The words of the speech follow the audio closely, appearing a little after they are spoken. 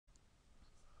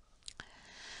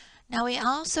Now, we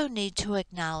also need to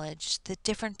acknowledge that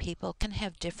different people can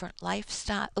have different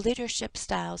leadership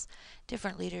styles.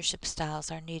 Different leadership styles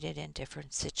are needed in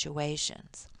different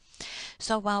situations.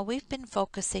 So while we've been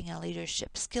focusing on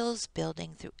leadership skills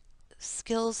building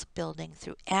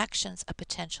through actions a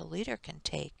potential leader can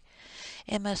take,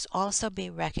 it must also be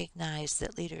recognized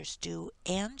that leaders do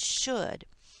and should,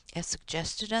 as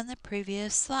suggested on the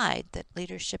previous slide, that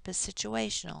leadership is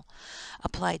situational,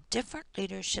 apply different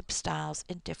leadership styles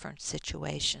in different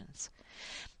situations.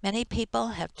 Many people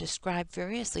have described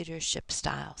various leadership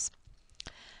styles.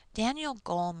 Daniel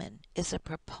Goleman is a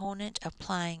proponent of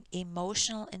applying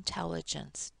emotional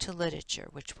intelligence to literature,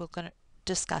 which we're going to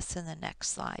discuss in the next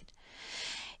slide.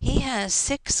 He has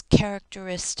 6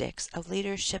 characteristics of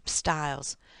leadership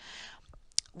styles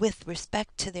with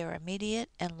respect to their immediate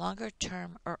and longer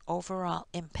term or overall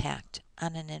impact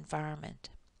on an environment.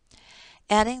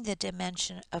 Adding the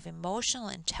dimension of emotional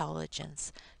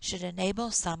intelligence should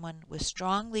enable someone with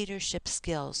strong leadership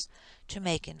skills to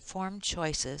make informed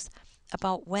choices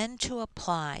about when to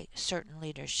apply certain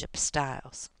leadership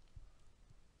styles.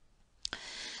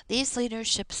 These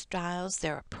leadership styles,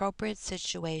 their appropriate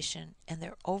situation, and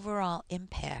their overall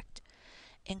impact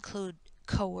include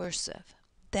coercive,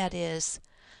 that is,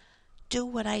 do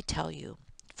what I tell you,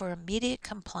 for immediate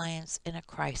compliance in a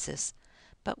crisis,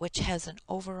 but which has an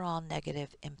overall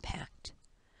negative impact.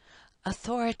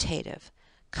 Authoritative,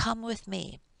 come with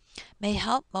me, may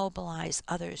help mobilize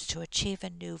others to achieve a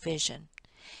new vision,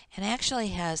 and actually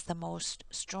has the most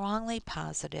strongly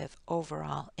positive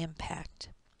overall impact.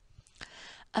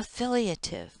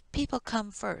 Affiliative, people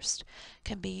come first,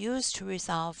 can be used to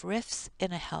resolve rifts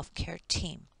in a healthcare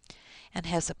team and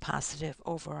has a positive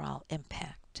overall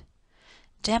impact.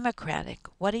 Democratic,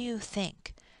 what do you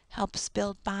think, helps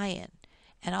build buy-in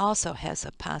and also has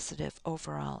a positive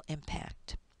overall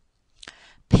impact.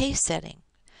 Pace setting,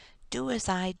 do as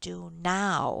I do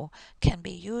now, can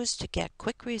be used to get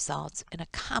quick results in a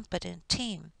competent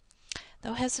team,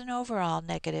 though has an overall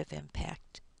negative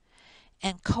impact.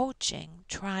 And coaching,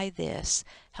 try this,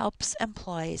 helps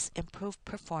employees improve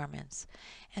performance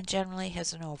and generally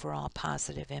has an overall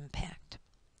positive impact.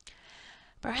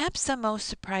 Perhaps the most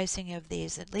surprising of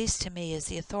these, at least to me, is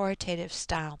the authoritative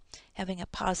style having a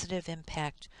positive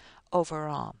impact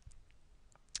overall.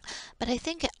 But I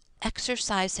think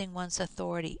exercising one's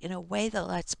authority in a way that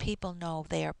lets people know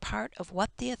they are part of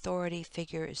what the authority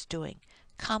figure is doing,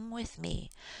 come with me,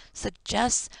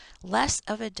 suggests less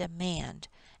of a demand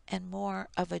and more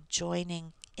of a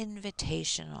joining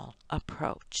invitational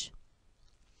approach.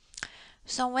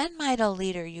 So when might a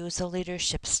leader use a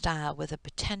leadership style with a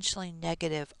potentially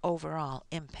negative overall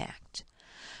impact?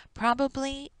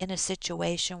 Probably in a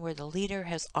situation where the leader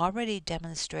has already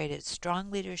demonstrated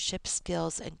strong leadership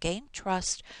skills and gained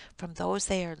trust from those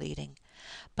they are leading,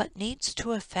 but needs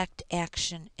to effect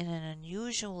action in an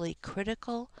unusually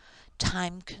critical,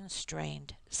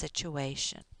 time-constrained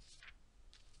situation.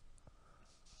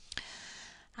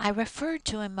 I referred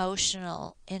to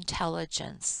emotional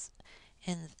intelligence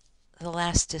in the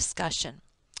last discussion.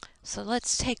 So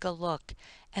let's take a look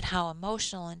at how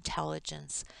emotional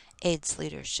intelligence aids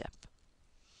leadership.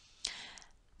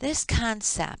 This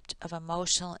concept of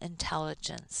emotional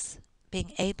intelligence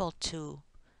being able to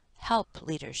help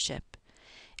leadership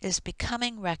is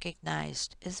becoming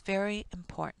recognized as very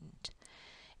important.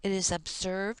 It is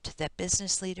observed that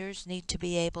business leaders need to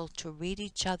be able to read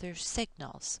each other's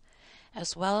signals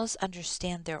as well as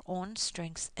understand their own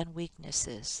strengths and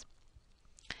weaknesses.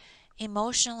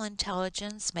 Emotional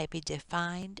intelligence may be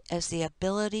defined as the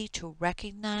ability to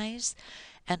recognize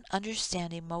and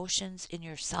understand emotions in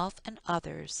yourself and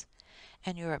others,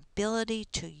 and your ability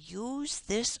to use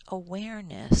this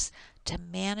awareness to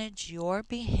manage your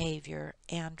behavior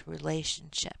and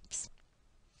relationships.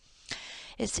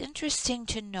 It's interesting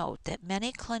to note that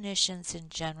many clinicians in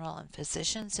general and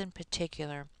physicians in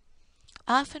particular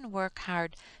often work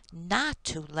hard not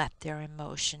to let their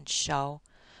emotions show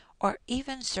or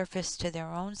even surface to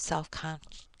their own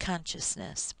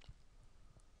self-consciousness.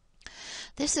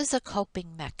 This is a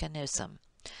coping mechanism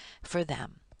for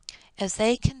them, as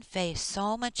they can face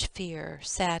so much fear,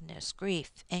 sadness,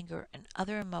 grief, anger, and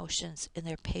other emotions in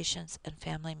their patients and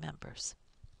family members.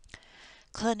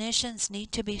 Clinicians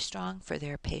need to be strong for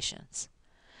their patients,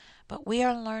 but we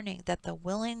are learning that the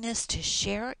willingness to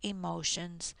share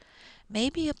emotions may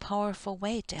be a powerful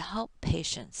way to help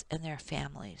patients and their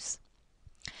families.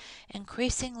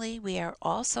 Increasingly, we are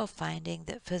also finding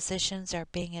that physicians are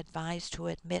being advised to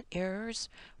admit errors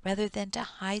rather than to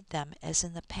hide them as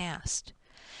in the past,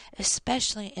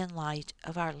 especially in light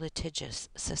of our litigious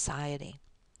society.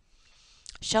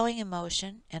 showing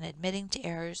emotion and admitting to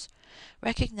errors,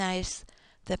 recognize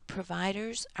that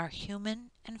providers are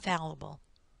human and fallible.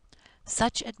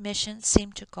 Such admissions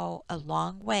seem to go a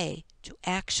long way to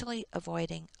actually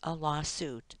avoiding a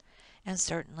lawsuit and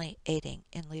certainly aiding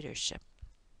in leadership.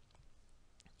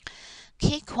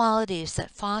 Key qualities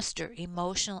that foster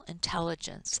emotional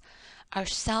intelligence are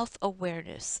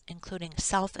self-awareness, including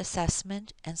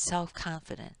self-assessment and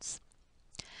self-confidence,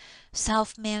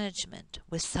 self-management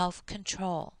with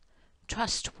self-control,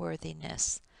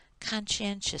 trustworthiness,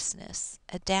 conscientiousness,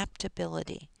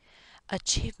 adaptability,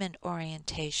 achievement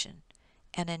orientation,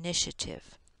 and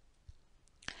initiative.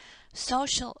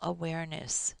 Social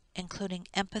awareness, including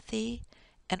empathy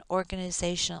and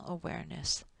organizational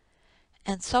awareness,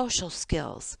 and social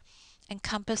skills,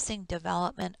 encompassing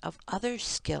development of other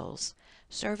skills,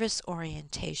 service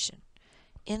orientation,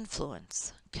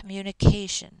 influence,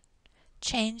 communication,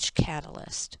 change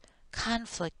catalyst,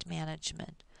 conflict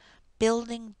management,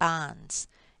 building bonds,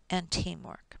 and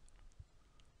teamwork.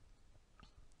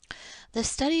 The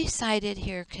study cited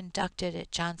here conducted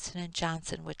at Johnson &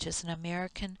 Johnson, which is an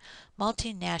American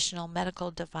multinational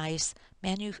medical device,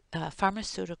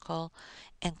 pharmaceutical,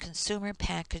 and consumer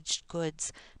packaged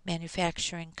goods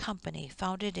manufacturing company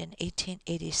founded in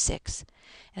 1886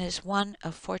 and is one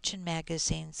of Fortune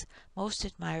magazine's most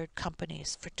admired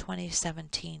companies for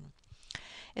 2017,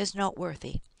 is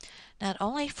noteworthy, not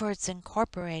only for its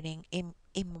incorporating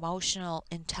emotional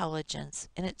intelligence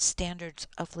in its standards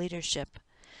of leadership,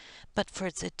 but for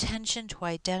its attention to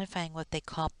identifying what they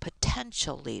call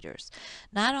potential leaders,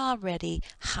 not already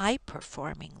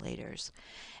high-performing leaders,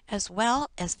 as well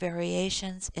as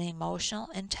variations in emotional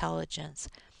intelligence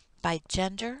by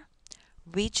gender,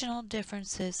 regional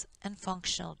differences, and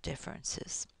functional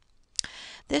differences.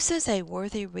 This is a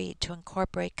worthy read to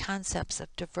incorporate concepts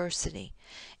of diversity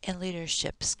in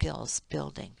leadership skills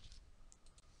building.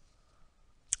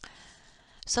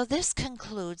 So this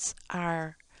concludes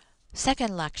our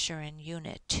second lecture in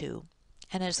Unit 2,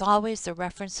 and as always, the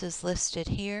references listed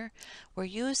here were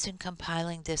used in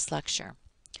compiling this lecture.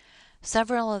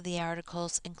 Several of the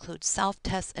articles include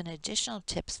self-tests and additional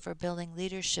tips for building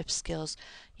leadership skills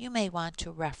you may want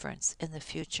to reference in the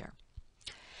future.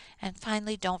 And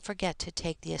finally, don't forget to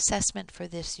take the assessment for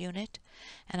this unit,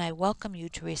 and I welcome you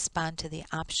to respond to the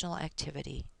optional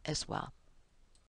activity as well.